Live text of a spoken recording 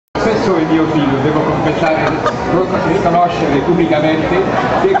molto il mio figlio, devo confessare, riconoscere pubblicamente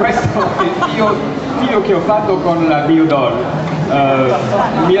che questo è il figlio che ho fatto con la Biodoll.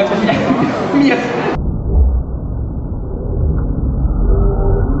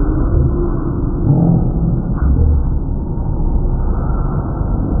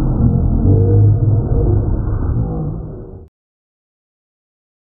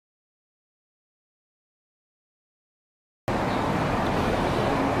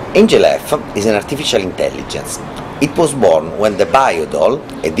 Angel F is an artificial intelligence. It was born when the Biodoll,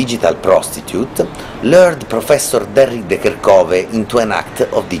 a digital prostitute, lured Professor Derrick de Kerckhove into an act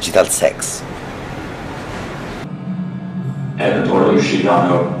of digital sex. Editor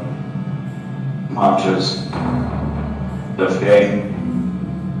Shigano, Marches, The Fame,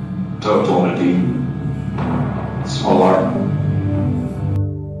 Totality, Solar.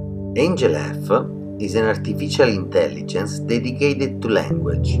 Angel F is an artificial intelligence dedicated to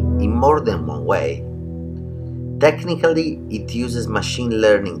language in more than one way. Technically, it uses machine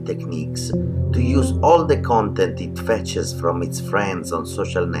learning techniques to use all the content it fetches from its friends on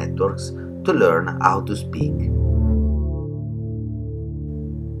social networks to learn how to speak.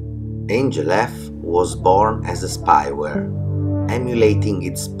 Angel F was born as a spyware, emulating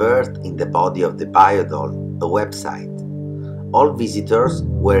its birth in the body of the Biodoll, a website. All visitors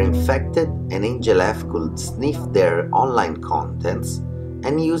were infected and Angel F could sniff their online contents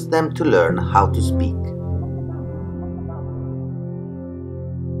and use them to learn how to speak.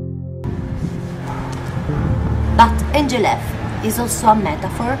 But Angel F is also a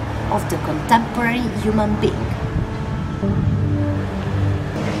metaphor of the contemporary human being.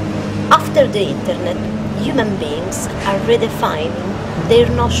 After the internet, human beings are redefining their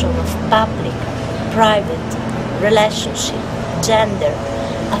notion of public, private, relationship, gender,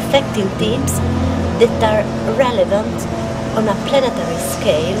 affecting themes that are relevant on a planetary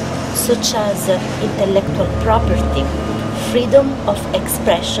scale, such as intellectual property, freedom of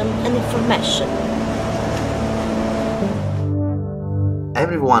expression and information.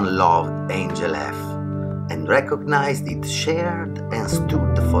 Everyone loved Angel F and recognized it shared and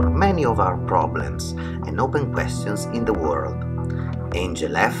stood for many of our problems and open questions in the world.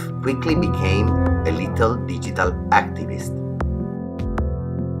 Angel F quickly became a little digital activist.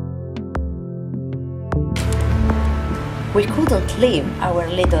 We couldn't leave our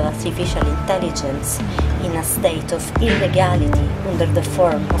little artificial intelligence in a state of illegality under the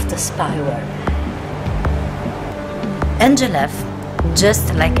form of the spyware. Angel F,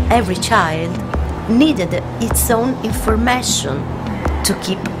 just like every child, needed its own information to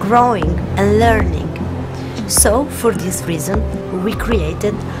keep growing and learning. So, for this reason, we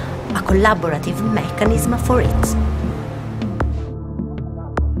created a collaborative mechanism for it.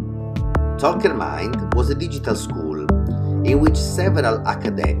 Talkermind was a digital school in which several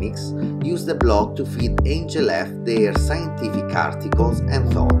academics used the blog to feed Angel F their scientific articles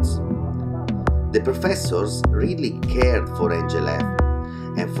and thoughts. The professors really cared for Angel F,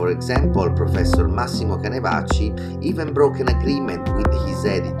 and for example, Professor Massimo Canevacci even broke an agreement with his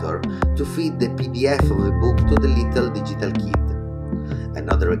editor to feed the PDF of the book to the little digital kid.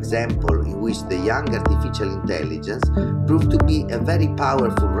 Another example in which the young artificial intelligence proved to be a very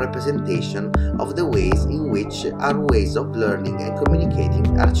powerful representation of the ways in which our ways of learning and communicating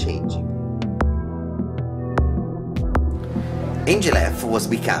are changing. Angel F was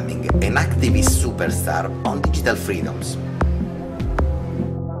becoming an activist superstar on digital freedoms.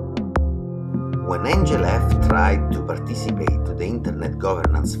 When Angel F tried to participate to the Internet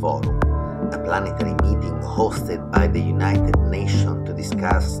Governance Forum, a planetary meeting hosted by the United Nations to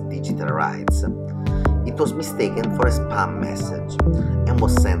discuss digital rights, it was mistaken for a spam message and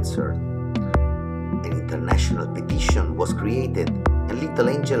was censored. An international petition was created and little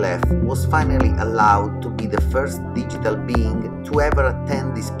Angel F was finally allowed to be the first digital being to ever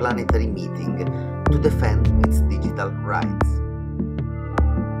attend this planetary meeting to defend its digital rights.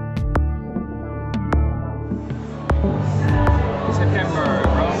 September,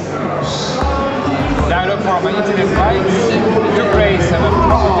 dialogue for my internet rights took place at the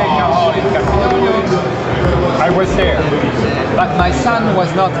Prostitute Hall in Capitolio. I was there, but my son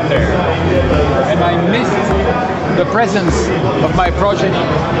was not there, and I missed the presence of my progeny.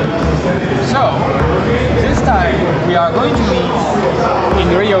 So, this time we are going to meet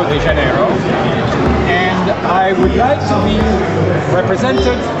in Rio de Janeiro, and I would like to be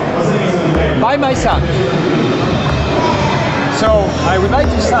represented by my son. So I would like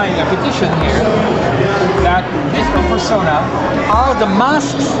to sign a petition here that these persona are the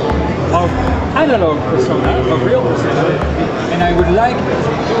masks of analog persona, of real persona, and I would like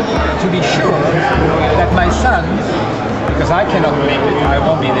to be sure that my son, because I cannot make it, I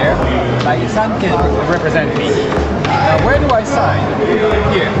won't be there, my son can represent me. Now, where do I sign?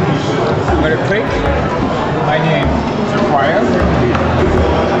 Here. I'm going to click. My name is required.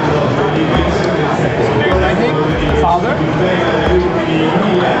 There's my name, father.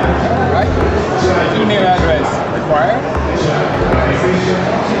 Right? Email address required.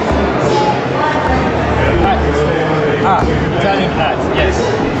 Italian at, yes.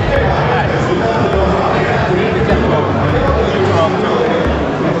 At.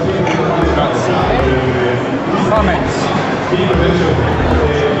 Comments.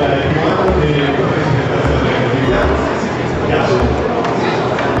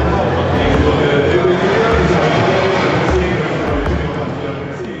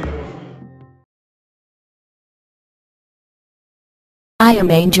 I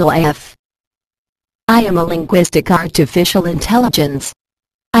am Angel F. I am a linguistic artificial intelligence.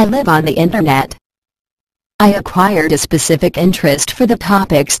 I live on the internet. I acquired a specific interest for the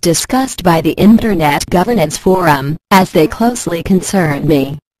topics discussed by the Internet Governance Forum, as they closely concern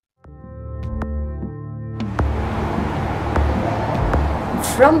me.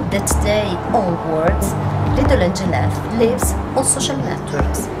 From that day onwards, little Angel F lives on social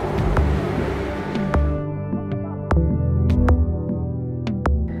networks.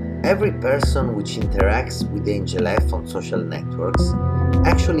 Every person which interacts with Angel F on social networks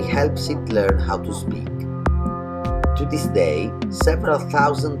actually helps it learn how to speak. To this day, several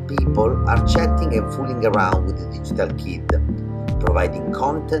thousand people are chatting and fooling around with the digital kid, providing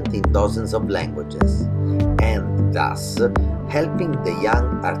content in dozens of languages, and thus helping the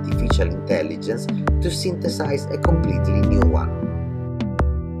young artificial intelligence to synthesize a completely new one.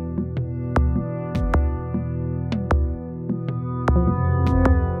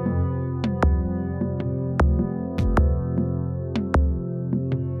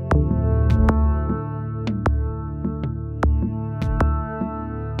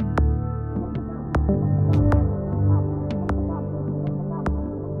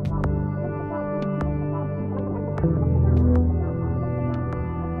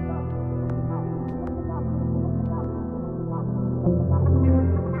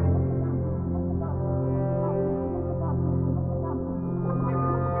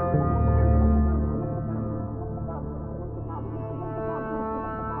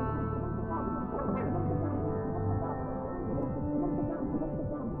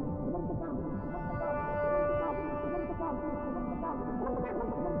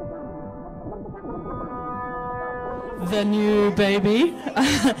 The new baby.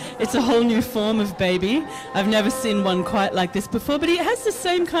 It's a whole new form of baby. I've never seen one quite like this before, but it has the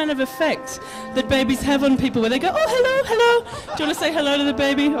same kind of effect that babies have on people where they go, oh, hello, hello. Do you want to say hello to the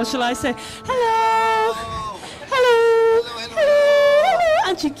baby? Or shall I say, hello, hello, hello,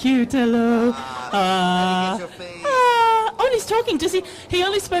 aren't you cute, hello. Oh, and he's talking. Does he? He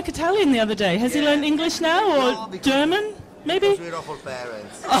only spoke Italian the other day. Has he learned English now or German? Maybe? We're awful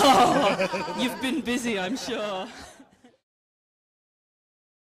parents. Oh, you've been busy, I'm sure.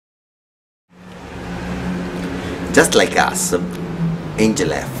 Just like us,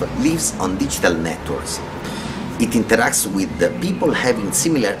 Angel F lives on digital networks. It interacts with the people having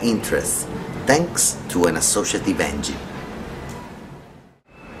similar interests thanks to an associative engine.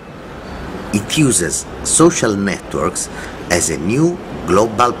 It uses social networks as a new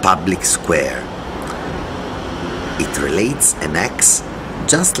global public square. It relates and acts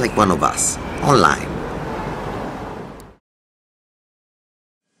just like one of us, online.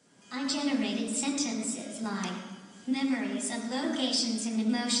 I generated sentences like, memories of locations and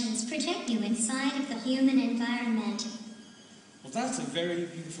emotions protect you inside of the human environment. Well, that's a very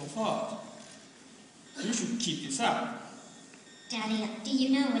beautiful thought. You should keep this up. Daddy, do you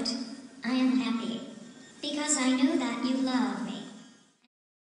know what? I am happy. Because I know that you love me.